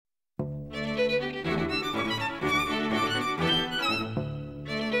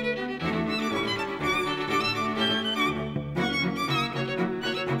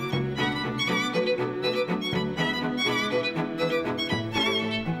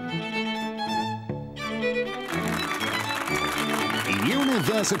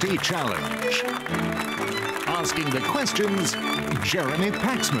University Challenge. Asking the questions, Jeremy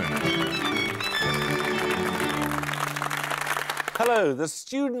Paxman. Hello, the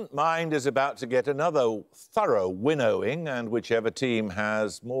student mind is about to get another thorough winnowing, and whichever team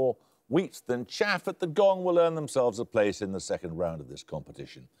has more wheat than chaff at the gong will earn themselves a place in the second round of this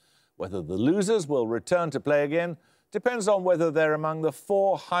competition. Whether the losers will return to play again depends on whether they're among the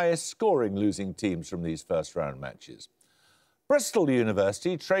 4 highest-scoring losing teams from these first-round matches. Bristol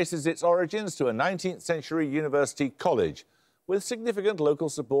University traces its origins to a 19th-century university college, with significant local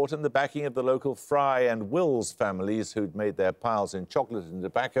support and the backing of the local Fry and Wills families who'd made their piles in chocolate and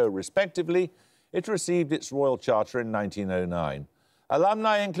tobacco, respectively. It received its royal charter in 1909.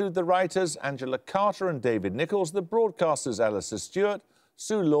 Alumni include the writers Angela Carter and David Nichols, the broadcasters Alistair Stewart,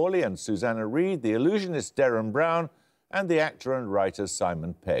 Sue Lawley and Susanna Reid, the illusionist Derren Brown, and the actor and writer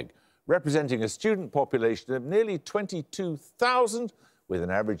Simon Pegg. Representing a student population of nearly 22,000, with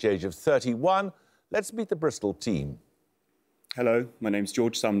an average age of 31, let's meet the Bristol team. Hello, my name's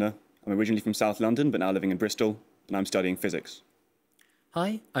George Sumner. I'm originally from South London, but now living in Bristol, and I'm studying physics.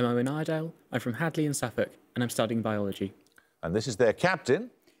 Hi, I'm Owen Iredale. I'm from Hadley in Suffolk, and I'm studying biology. And this is their captain.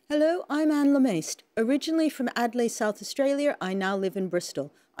 Hello, I'm Anne Lemaiste. Originally from Adelaide, South Australia, I now live in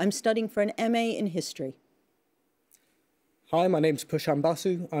Bristol. I'm studying for an MA in History. Hi, my name's Pushan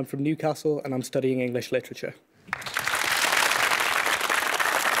Basu. I'm from Newcastle and I'm studying English literature.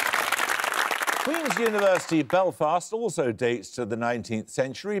 Queen's University, Belfast also dates to the 19th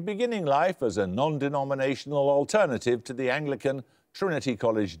century, beginning life as a non-denominational alternative to the Anglican Trinity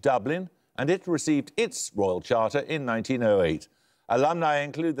College, Dublin, and it received its royal charter in 1908. Alumni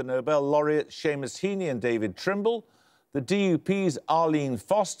include the Nobel laureate Seamus Heaney and David Trimble, the DUP's Arlene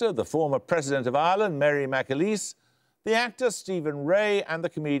Foster, the former President of Ireland, Mary McAleese, the actor Stephen Ray and the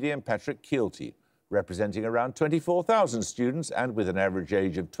comedian Patrick Kielty. Representing around 24,000 students and with an average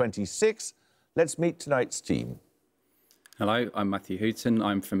age of 26, let's meet tonight's team. Hello, I'm Matthew Hooton.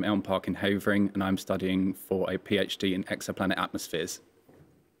 I'm from Elm Park in Havering and I'm studying for a PhD in exoplanet atmospheres.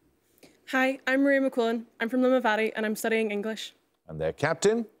 Hi, I'm Maria McCullen. I'm from Limavady and I'm studying English. And their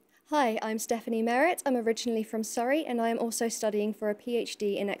captain? Hi, I'm Stephanie Merritt. I'm originally from Surrey and I am also studying for a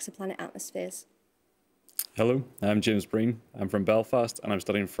PhD in exoplanet atmospheres. Hello, I'm James Breen. I'm from Belfast and I'm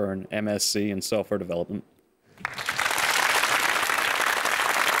studying for an MSc in software development.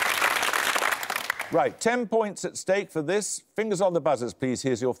 Right, 10 points at stake for this. Fingers on the buzzers, please.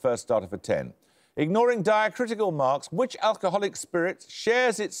 Here's your first starter for 10. Ignoring diacritical marks, which alcoholic spirit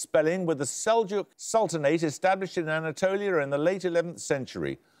shares its spelling with the Seljuk Sultanate established in Anatolia in the late 11th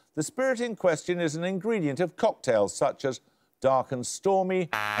century? The spirit in question is an ingredient of cocktails such as dark and stormy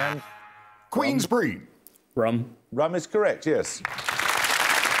and... Queensbury. Rum. Rum is correct, yes.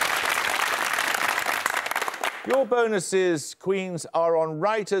 Your bonuses, Queens, are on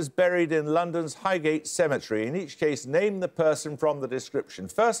writers buried in London's Highgate Cemetery. In each case, name the person from the description.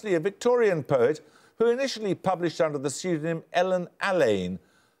 Firstly, a Victorian poet who initially published under the pseudonym Ellen Alleyne.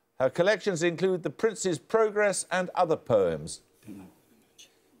 Her collections include The Prince's Progress and other poems.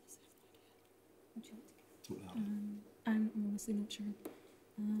 I'm honestly not sure.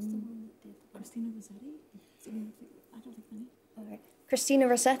 Christina Rossetti? I don't think any. All right. Christina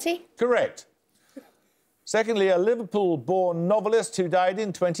Rossetti? Correct. Secondly, a Liverpool-born novelist who died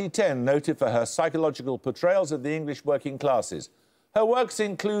in 2010, noted for her psychological portrayals of the English working classes. Her works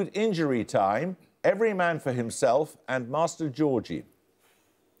include Injury Time, Every Man for Himself and Master Georgie.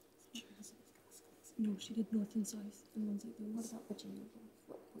 No, she did North and South and ones like those. What about Virginia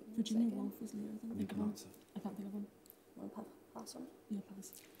Woolf? Virginia Woolf was later than I can't think of one. Pass on. Yeah,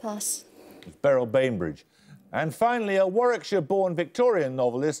 pass. Pass. Beryl Bainbridge. And finally, a Warwickshire-born Victorian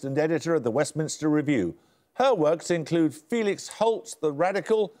novelist and editor of the Westminster Review. Her works include Felix Holt's The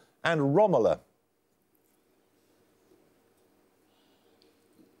Radical and Romola.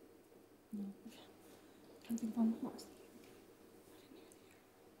 No, can't think of one.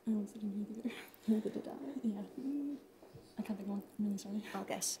 I also didn't hear either. Neither did I. Yeah. I can't think of one. I'm really sorry. I'll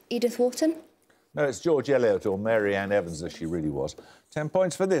guess. Edith Wharton? No, it's George Eliot, or Mary Ann Evans, as she really was. 10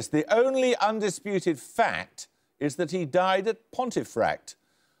 points for this. The only undisputed fact is that he died at Pontefract.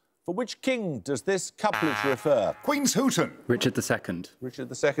 For which king does this couplet refer? Queen's Hooton. Richard II. Richard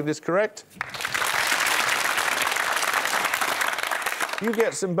II is correct. You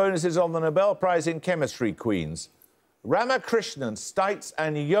get some bonuses on the Nobel Prize in Chemistry, Queens. Ramakrishnan, Stites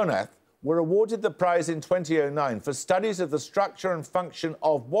and Yonath were awarded the prize in 2009 for studies of the structure and function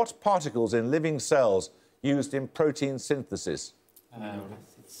of what particles in living cells used in protein synthesis?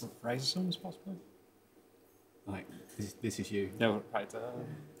 It's ribosomes, possibly? Like, this is you. No, right.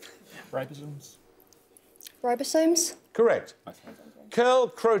 Ribosomes. Ribosomes? Correct. Curl,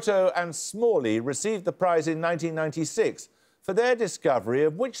 Croto and Smalley received the prize in 1996 for their discovery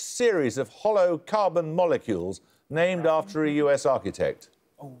of which series of hollow carbon molecules named after a US architect?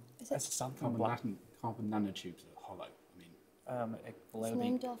 Oh, that's something carbon nanotubes are hollow. I mean, It's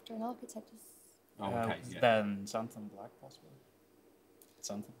named after an architect. oh, okay, then xanthan black, possibly.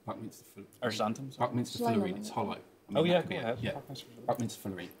 Xanthan. Buckminster Or xanthan. Buckminster fullerene, it's hollow. I mean, Oh, yeah, that could go be ahead. Yeah. Buckminster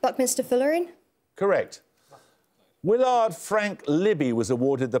fullerene. Buckminster fullerene? Correct. Willard Frank Libby was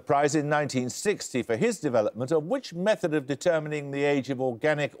awarded the prize in 1960 for his development of which method of determining the age of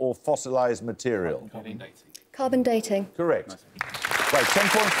organic or fossilised material? Carbon dating. Carbon dating. Correct. Right, 10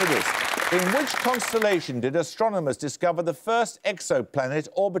 points for this. In which constellation did astronomers discover the first exoplanet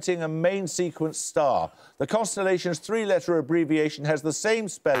orbiting a main sequence star? The constellation's three-letter abbreviation has the same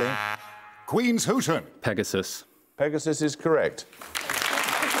spelling. Queen's Hooton. Pegasus. Pegasus is correct.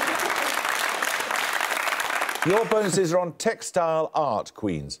 Your bonuses are on textile art,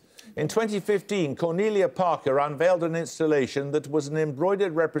 Queens. In 2015, Cornelia Parker unveiled an installation that was an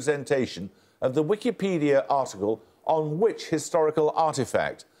embroidered representation of the Wikipedia article on which historical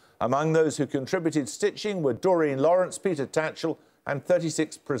artefact? Among those who contributed stitching were Doreen Lawrence, Peter Tatchell and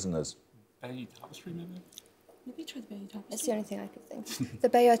 36 prisoners. Bay tapestry, maybe? Maybe try the Bay tapestry. That's the only thing I could think. The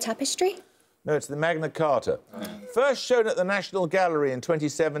Bayeux Tapestry? No, it's the Magna Carta. First shown at the National Gallery in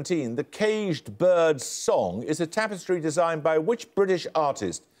 2017, the Caged Bird's Song is a tapestry designed by which British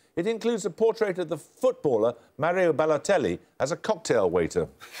artist? It includes a portrait of the footballer Mario Balotelli as a cocktail waiter.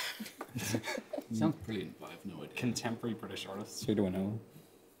 Sounds brilliant, but I have no idea. Contemporary British artists. Who do I know?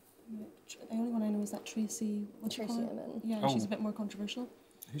 The only one I know is that Tracy. What do you call Tracy her? Emin. Yeah, Oh. she's a bit more controversial.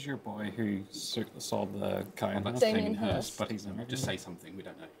 Who's your boy who saw the guy in That's Damien Damien Hirst. but he's never Just say something, we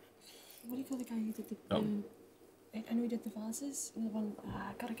don't know. What do you call the guy who did the? Oh. I know he did the vases. The one.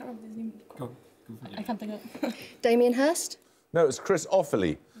 God, I can't remember his name. Go for it. I can't think of it. Damien Hirst? No, it's Chris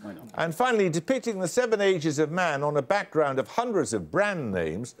Offaly. Why not? And finally, depicting the 7 ages of man on a background of hundreds of brand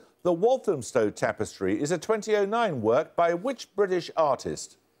names, the Walthamstow Tapestry is a 2009 work by which British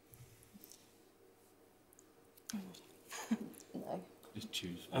artist? No. Just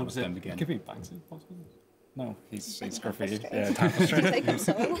choose one of them again. Give me Banksy, possibly. No, he's graffiti. Tapestry. Yeah, tapestry. Take up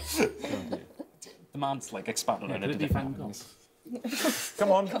someone. The man's like expanded Yeah, out could into it be different Van Gogh? angles.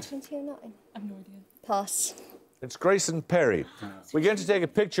 Come on. 2009. I have no idea. Pass. It's Grayson Perry. We're going to take a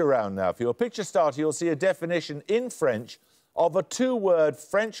picture round now. For your picture starter, you'll see a definition in French of a two-word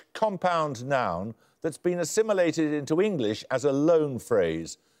French compound noun that's been assimilated into English as a loan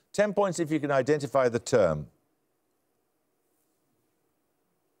phrase. 10 points if you can identify the term.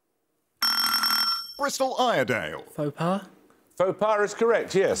 Bristol Iredale. Faux pas. Faux pas is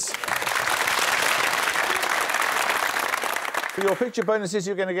correct, yes. For your picture bonuses,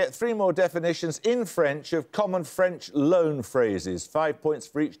 you're going to get 3 more definitions in French of common French loan phrases. 5 points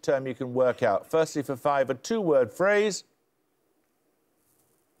for each term you can work out. Firstly, for 5, a two-word phrase.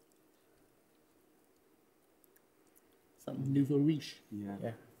 Nouveau riche.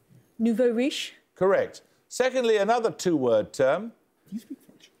 Yeah. Nouveau riche? Correct. Secondly, another two-word term. Do you speak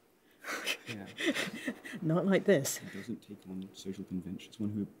French? Yeah. Not like this. Who doesn't take on social conventions,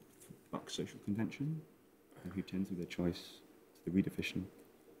 one who bucks social convention, and who tends with their choice to the redefinition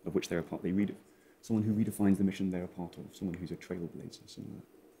of which they're a part. Someone who redefines the mission they're a part of, someone who's a trailblazer, someone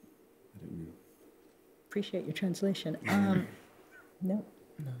I don't know. Appreciate your translation. No. No,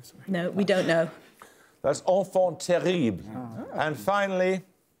 sorry. No, we don't know. That's enfant terrible. And finally,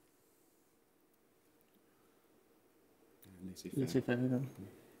 Laissez-faire.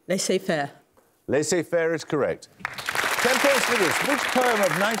 Laissez-faire. laissez-faire is correct. 10 points for this. Which poem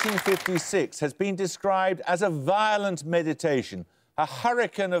of 1956 has been described as a violent meditation, a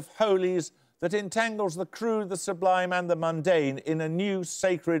hurricane of holies that entangles the crude, the sublime and the mundane in a new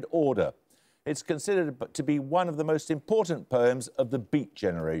sacred order? It's considered to be one of the most important poems of the Beat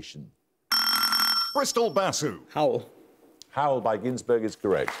generation. Bristol Basu. Howl. Howl by Ginsberg is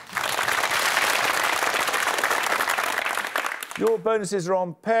correct. Your bonuses are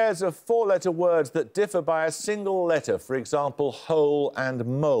on pairs of 4-letter words that differ by a single letter, for example, hole and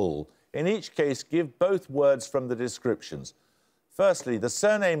mole. In each case, give both words from the descriptions. Firstly, the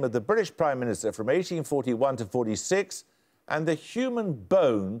surname of the British Prime Minister from 1841 to 46, and the human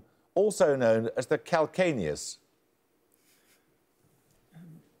bone, also known as the calcaneus.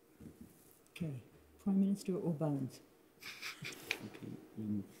 Okay. Prime Minister or Bones?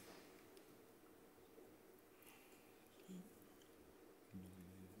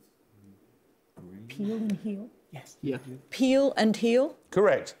 Peel and heel? Yes. Yeah. Peel and heel?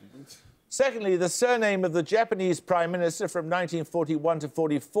 Correct. Secondly, the surname of the Japanese Prime Minister from 1941 to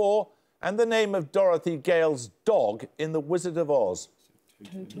 44, and the name of Dorothy Gale's dog in The Wizard of Oz?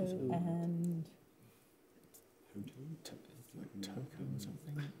 Toto and... Toko or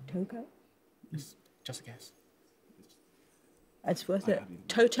something. Toko? Just a guess. It's worth it.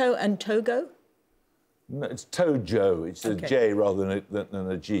 Toto and Togo? No, it's Tojo. It's a J rather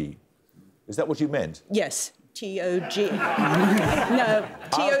than a G. Is that what you meant? Yes. T-O-G. No,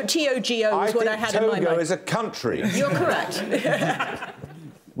 T-O-G-O is what I had in my mind. Togo is a country. You're correct.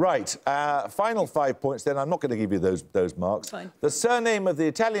 Right. Final 5 points then. I'm not going to give you those marks. Fine. The surname of the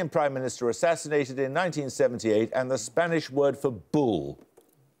Italian Prime Minister assassinated in 1978 and the Spanish word for bull.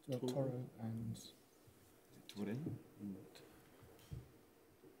 Toro and...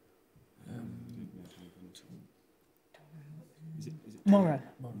 Moro.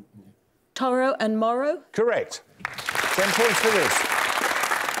 Toro and Moro? Correct. 10 points for this.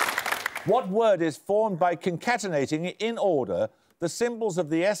 What word is formed by concatenating in order the symbols of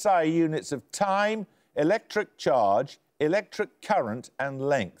the SI units of time, electric charge, electric current and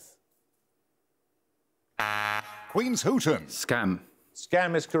length? Queen's Hooton. Scam.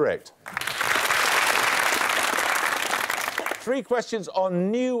 Scam is correct. 3 questions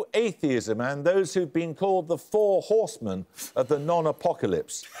on new atheism and those who've been called the 4 horsemen of the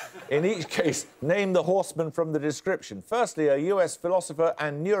non-apocalypse. In each case, name the horseman from the description. Firstly, a US philosopher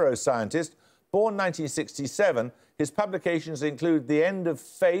and neuroscientist, born 1967. His publications include The End of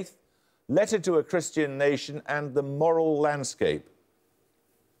Faith, Letter to a Christian Nation and The Moral Landscape.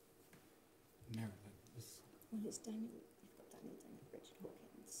 Well, it's Daniel. You've got Daniel Dennett, Richard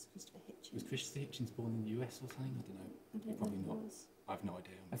Hawkins, Christopher Hitchens. Was Christopher Hitchens born in the US or something? I don't know. Probably not. I've no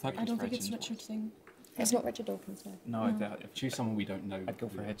idea. I don't think it's Richard thing. It's not Richard Dawkins, no. No, if choose someone we don't know. I'd go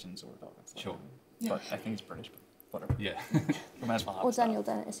for Hitchens or Dawkins. Sure. But I think he's British, but whatever. Yeah. We might as well have Or that. Daniel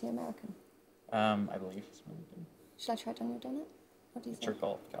Dennett, is he American? I believe he's American. Should I try Daniel Dennett? What do you It's your think?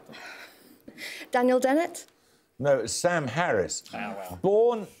 call, Captain. Daniel Dennett? No, it's Sam Harris. Well.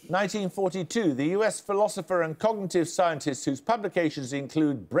 Born 1942, the US philosopher and cognitive scientist whose publications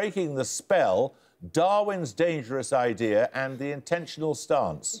include Breaking the Spell, Darwin's Dangerous Idea and The Intentional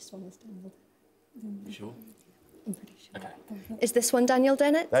Stance. This one is Daniel You sure? I'm pretty sure. Okay. Is this one Daniel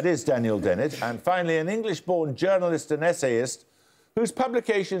Dennett? That is Daniel Dennett. And finally, an English-born journalist and essayist whose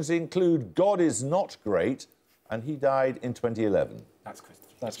publications include God is Not Great, and he died in 2011. That's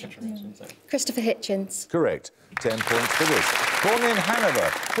Christopher. That's Hitchens. Christopher Hitchens. Correct. 10 points for this. Born in Hanover,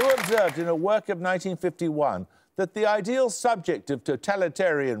 who observed in a work of 1951 that the ideal subject of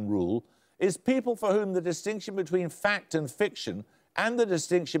totalitarian rule is people for whom the distinction between fact and fiction and the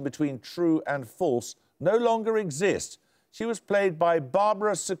distinction between true and false no longer exist. She was played by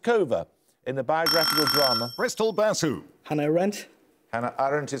Barbara Soukova in the biographical drama Bristol Basu. Hannah Arendt. Hannah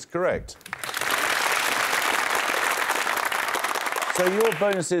Arendt is correct. So your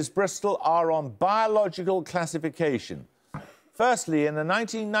bonuses, Bristol, are on biological classification. Firstly, in a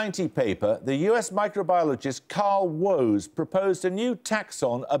 1990 paper, the US microbiologist Carl Woese proposed a new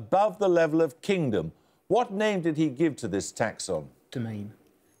taxon above the level of kingdom. What name did he give to this taxon? Domain.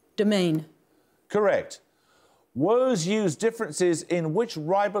 Domain. Correct. Woese used differences in which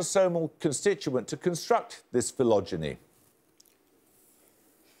ribosomal constituent to construct this phylogeny?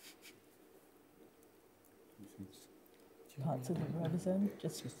 Parts of the ribosome.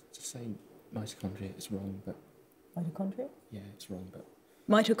 Just To say mitochondria is wrong, but mitochondria. yeah, it's wrong, but...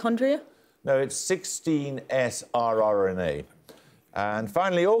 Mitochondria. No, it's 16S rRNA. And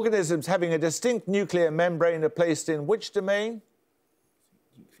finally, organisms having a distinct nuclear membrane are placed in which domain?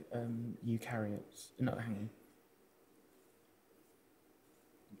 Eukaryotes. No, hang on.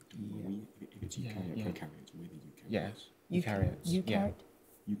 If it's eukaryote, yeah. prokaryote, we're the eukaryotes. Yes. Eukaryotes. Eukaryote.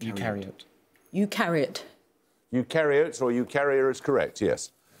 Eukaryote. Eukaryote. Eukaryotes or eukarya is correct,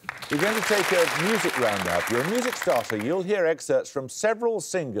 yes. We're going to take a music round now. For your music starter, you'll hear excerpts from several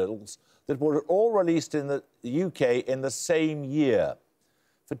singles that were all released in the UK in the same year.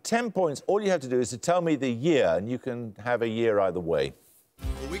 For 10 points, all you have to do is to tell me the year, and you can have a year either way.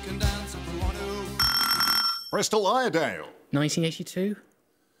 We can dance if we want to. Bristol Iredale. 1982?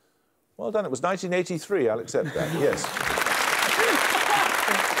 Well done, it was 1983, I'll accept that, yes.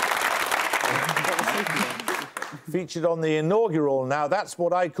 Featured on the inaugural Now That's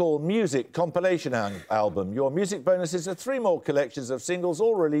What I Call Music compilation album. Your music bonuses are 3 more collections of singles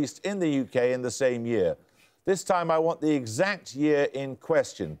all released in the UK in the same year. This time I want the exact year in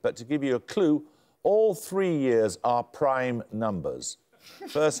question, but to give you a clue, all 3 years are prime numbers.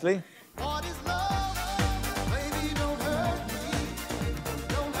 Firstly... What is love? Baby, don't hurt me.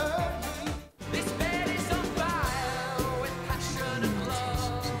 Don't hurt me. This bed is on fire with passion and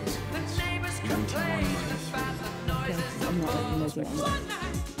love. The neighbors complain about the noises of love. One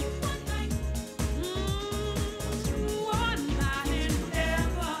night,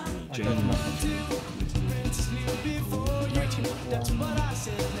 I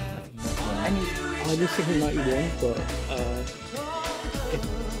was thinking 91, but if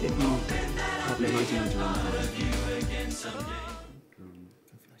you have me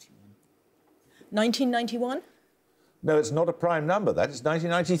 1991? No, it's not a prime number. That is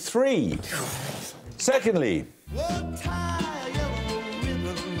 1993. Secondly,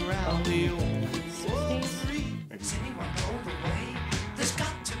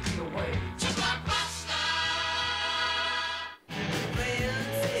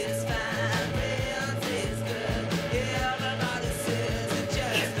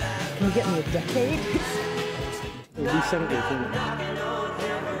 Can you get me a decade? it'll be 70s, isn't it?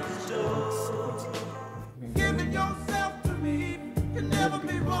 Giving yourself to me can never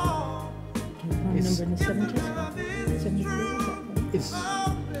be wrong. Prime number in the 70s? 73? It's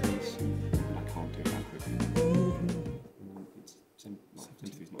I can't do that quickly.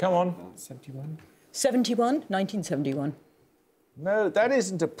 come on. 71. 71? 1971. No, that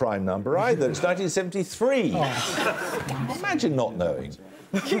isn't a prime number either. It's 1973. Imagine not knowing.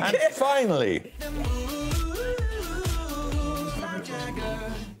 And finally,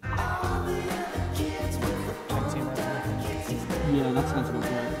 Yeah, that sounds about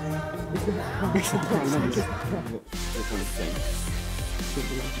right.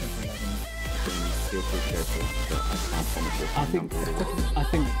 I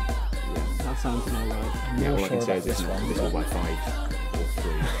think that sounds about right. I'm Yeah, not all I sure can say about is this one. it's all by 5 or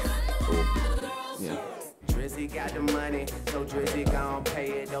 3 or yeah. Drizzy got the money, so Drizzy gon'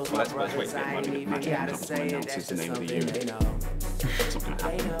 pay it. Those my Let's wait brothers, for I ain't the even magic gotta number say to it. announce That's the just name of the something they unit. know. It's not going to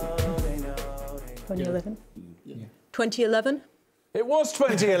They happen. know, they know, they know. 2011? Yeah. 2011? it was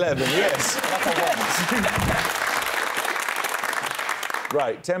 2011, yes.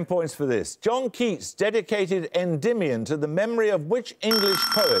 Right, 10 points for this. John Keats dedicated Endymion to the memory of which English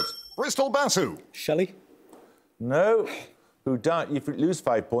poet? Bristol Basu. Shelley? No, who died, if you lose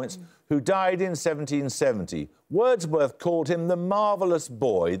 5 points, who died in 1770. Wordsworth called him the marvellous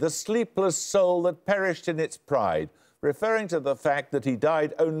boy, the sleepless soul that perished in its pride, referring to the fact that he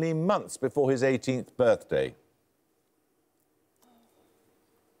died only months before his 18th birthday.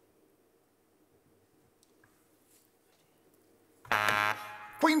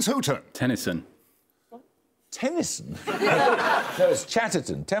 Queen's Hooton. Tennyson. Tennyson? No, it's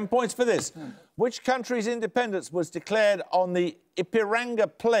Chatterton. 10 points for this. Which country's independence was declared on the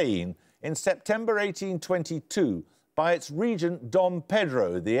Ipiranga Plain in September 1822 by its regent Dom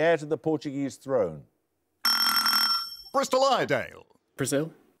Pedro, the heir to the Portuguese throne? Bristol Iredale.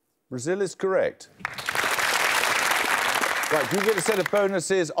 Brazil. Brazil is correct. Right, you get a set of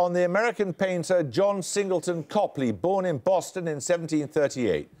bonuses on the American painter John Singleton Copley, born in Boston in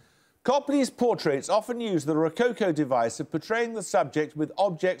 1738. Copley's portraits often use the Rococo device of portraying the subject with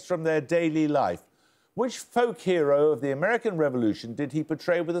objects from their daily life. Which folk hero of the American Revolution did he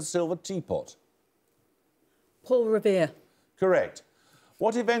portray with a silver teapot? Paul Revere. Correct.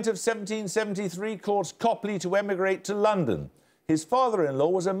 What event of 1773 caused Copley to emigrate to London? His father-in-law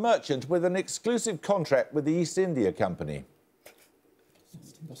was a merchant with an exclusive contract with the East India Company.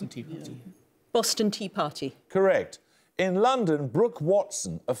 Boston Tea Party. Boston Tea Party. Correct. In London, Brooke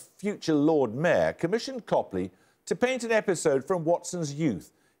Watson, a future Lord Mayor, commissioned Copley to paint an episode from Watson's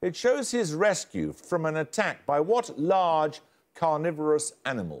youth. It shows his rescue from an attack by what large carnivorous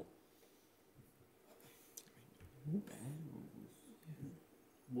animal?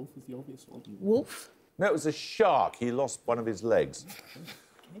 Wolf is the obvious one. Wolf? No, it was a shark. He lost one of his legs.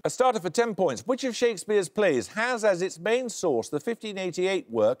 A starter for 10 points. Which of Shakespeare's plays has as its main source the 1588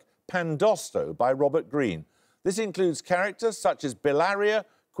 work Pandosto by Robert Greene? This includes characters such as Bellaria,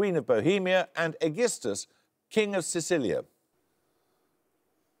 Queen of Bohemia, and Aegisthus, King of Sicilia.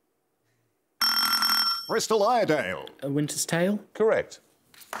 Bristol Iredale. A Winter's Tale. Correct.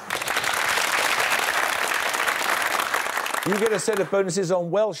 You get a set of bonuses on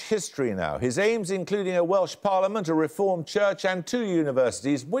Welsh history now. His aims including a Welsh parliament, a reformed church and 2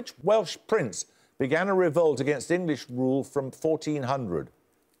 universities. Which Welsh prince began a revolt against English rule from 1400?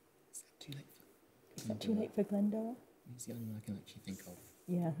 Is that too late for Glendower? He's the only one I can actually think of.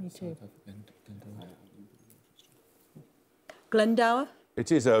 Yeah, me too. Glendower. Glendower?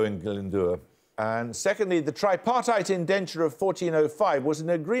 It is Owen Glendower. And secondly, the tripartite indenture of 1405 was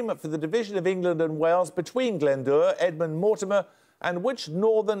an agreement for the division of England and Wales between Glendower, Edmund Mortimer, and which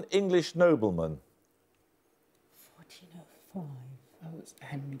northern English nobleman? 1405. Oh, it's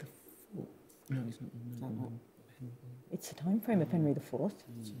Henry IV. No, he's not. No. It's the time frame of Henry IV. So,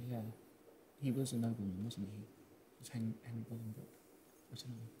 yeah. He was a nobleman, wasn't he? It was Henry Bolingbroke. I don't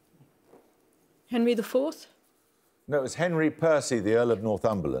know. Henry IV? No, it was Henry Percy, the Earl of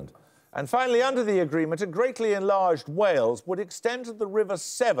Northumberland. And finally, under the agreement, a greatly enlarged Wales would extend to the River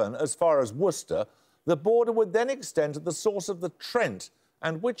Severn as far as Worcester. The border would then extend to the source of the Trent.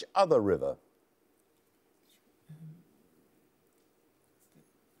 And which other river?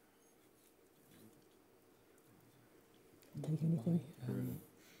 Take anything.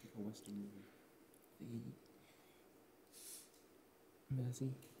 The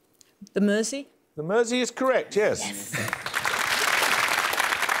Mersey. The Mersey? The Mersey is correct, yes.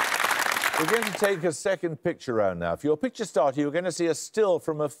 We're going to take a second picture round now. For your picture starter, you're going to see a still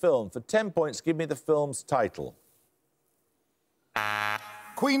from a film. For 10 points, give me the film's title.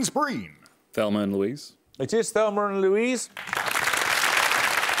 Queensbreen. Thelma and Louise. It is Thelma and Louise.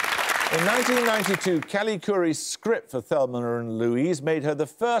 In 1992, Callie Curry's script for Thelma and Louise made her the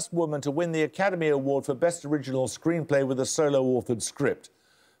first woman to win the Academy Award for Best Original Screenplay with a solo-authored script.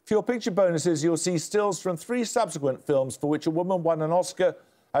 For your picture bonuses, you'll see stills from 3 subsequent films for which a woman won an Oscar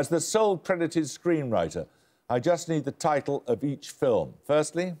as the sole credited screenwriter. I just need the title of each film.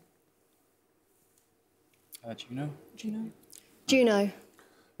 Firstly? Juno. Juno. Juno.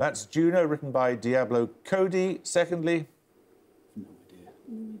 That's Juno, written by Diablo Cody. Secondly? No idea.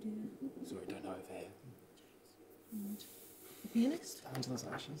 No idea. Sorry, don't know if here. The Pianist? Angela's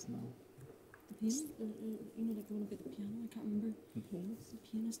Ashes? No. The Pianist? You know, like the one about the piano? I can't remember. The Pianist? The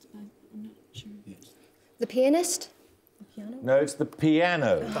Pianist? I'm not sure. Yes. The Pianist? The Piano? No, it's The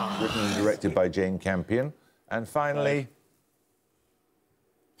Piano, written and directed by Jane Campion. And finally...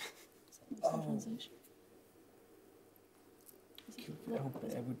 Translation?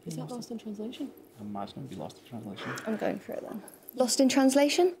 Is that Lost in Translation? I imagine it would be Lost in Translation. I'm going for it then. Lost in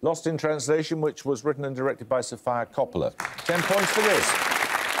Translation? Lost in Translation, which was written and directed by Sofia Coppola. 10 points for this.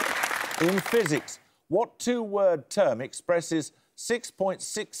 In physics, what 2-word term expresses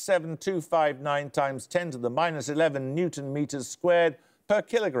 6.67259 times 10 to the minus 11 Newton meters squared per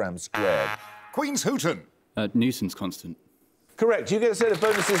kilogram squared? Queenshooton. Newton's constant. Correct. You get a set of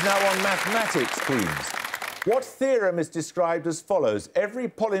bonuses now on mathematics, Queens. What theorem is described as follows? Every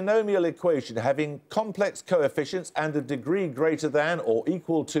polynomial equation having complex coefficients and a degree greater than or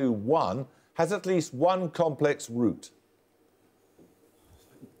equal to 1 has at least one complex root.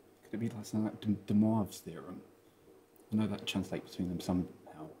 Could it be like something like De Moivre's theorem? I know that translates between them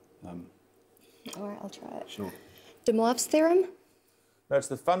somehow. All right, I'll try it. Sure. De Moivre's theorem? No, it's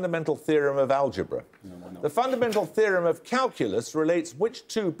the fundamental theorem of algebra. No, why not? The fundamental theorem of calculus relates which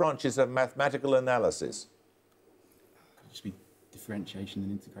 2 branches of mathematical analysis? Could it just be differentiation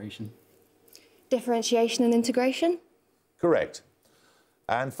and integration? Differentiation and integration? Correct.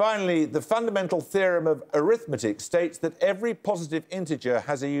 And finally, the fundamental theorem of arithmetic states that every positive integer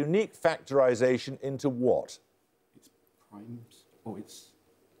has a unique factorization into what? It's primes, or it's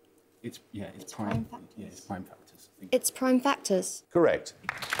prime prime. factors. Yeah, it's prime factors. I think. It's prime factors. Correct.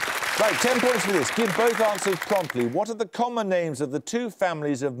 Right, 10 points for this. Give both answers promptly. What are the common names of the 2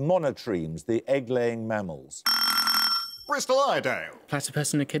 families of monotremes, the egg-laying mammals? Bristol Iredale.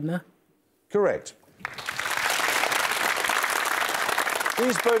 Platypus and echidna. Correct.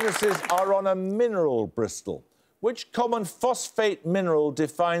 These bonuses are on a mineral, Bristol. Which common phosphate mineral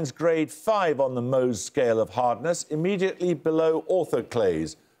defines grade 5 on the Mohs scale of hardness, immediately below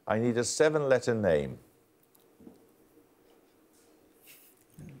orthoclase? I need a 7-letter name.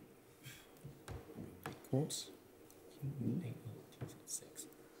 Quartz. 8, 6.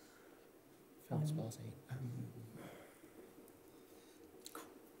 Feldspars 8.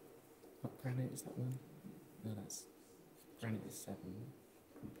 What granite is that one? No, that's... Granite is 7.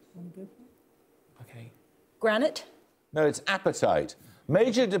 Want to go for it? Okay. Granite? No, it's apatite.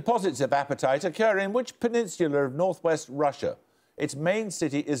 Major deposits of apatite occur in which peninsula of northwest Russia? Its main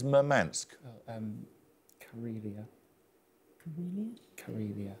city is Murmansk. Oh, Karelia. Karelia?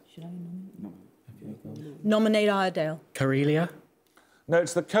 Karelia. Should I nominate? No. Okay, go on. Nominate Iredale. Karelia. No,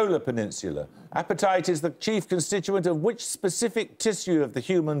 it's the Kola Peninsula. Apatite is the chief constituent of which specific tissue of the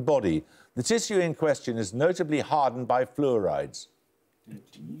human body? The tissue in question is notably hardened by fluorides. Is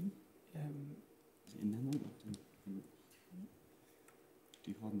it enamel? Do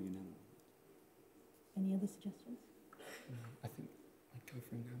you harden the enamel? Any other suggestions? I think I'd go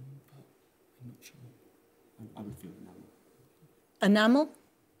for enamel, but I'm not sure. I would feel enamel. Enamel?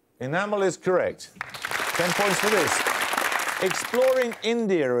 Enamel is correct. 10 points for this. Exploring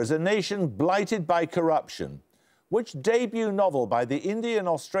India as a nation blighted by corruption, which debut novel by the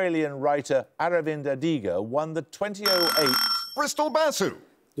Indian-Australian writer Aravind Adiga won the 2008... Bristol Basu.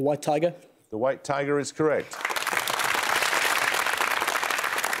 The White Tiger. The White Tiger is correct.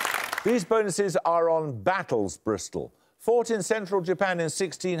 These bonuses are on battles, Bristol. Fought in central Japan in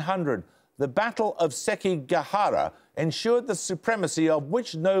 1600, The Battle of Sekigahara ensured the supremacy of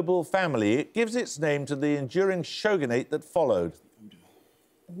which noble family? It gives its name to the enduring shogunate that followed.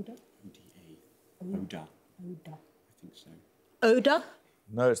 Oda? Oda. I think so. Oda?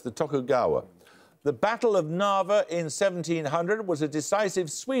 No, it's the Tokugawa. The Battle of Narva in 1700 was a decisive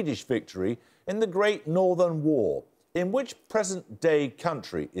Swedish victory in the Great Northern War. In which present-day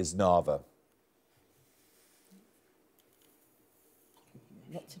country is Narva?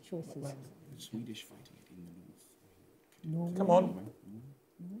 Lots of choices. The Swedish fighting it in the north. Norway. Come on.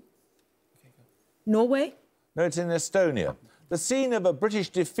 Norway? No, it's in Estonia. The scene of a British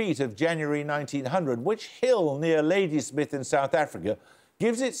defeat of January 1900, which hill near Ladysmith in South Africa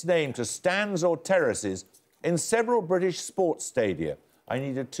gives its name to stands or terraces in several British sports stadia? I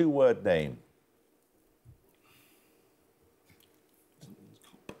need a two-word name.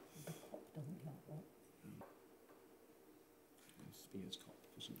 Spears Cop,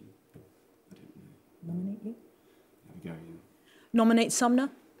 possibly. I don't know. Nominate you? There we go, yeah. Nominate Sumner?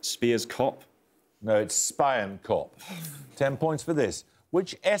 Spears Cop. No, it's Spion Cop. 10 points for this.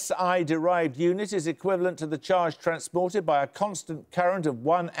 Which SI-derived unit is equivalent to the charge transported by a constant current of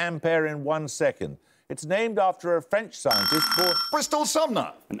 1 ampere in 1 second? It's named after a French scientist born... Bristol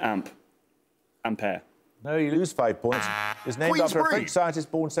Sumner. An amp. Ampere. No, you lose 5 points. It's named after a French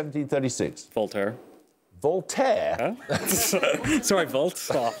scientist born 1736. Voltaire. Voltaire? Huh? Sorry, Volt.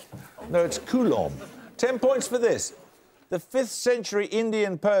 Oh. No, it's Coulomb. 10 points for this. The 5th century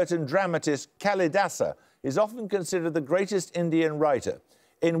Indian poet and dramatist Kalidasa is often considered the greatest Indian writer.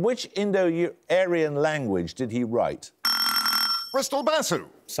 In which Indo-Aryan language did he write? Bristol Basu.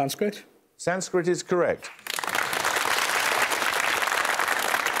 Sanskrit? Sanskrit is correct.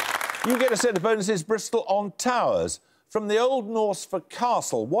 You get a set of bonuses, Bristol, on towers. From the Old Norse for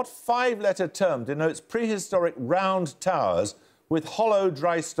castle, what 5-letter term denotes prehistoric round towers with hollow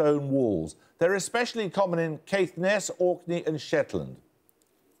dry stone walls? They're especially common in Caithness, Orkney and Shetland.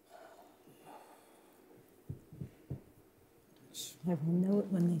 I will know it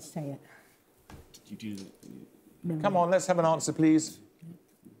when they say it. Did you do that? No. Come on, let's have an answer, please.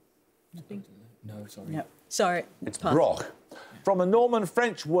 No, sorry. No. Sorry. It's pass. broch. From a Norman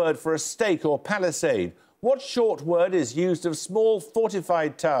French word for a stake or palisade, what short word is used of small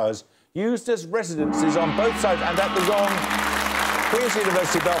fortified towers used as residences on both sides and at the gong? Queen's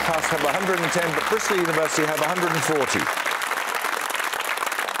University Belfast have 110, but Bristol University have 140.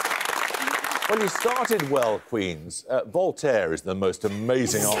 Well, you started well, Queens. Voltaire is the most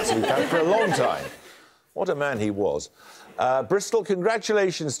amazing answer we've had for a long time. What a man he was. Bristol,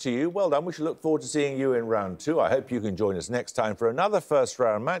 congratulations to you. Well done. We shall look forward to seeing you in round 2. I hope you can join us next time for another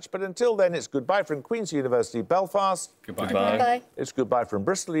first-round match. But until then, it's goodbye from Queen's University Belfast. Goodbye. Goodbye. It's goodbye from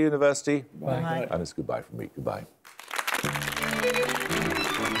Bristol University. Bye. And it's goodbye from me. Goodbye.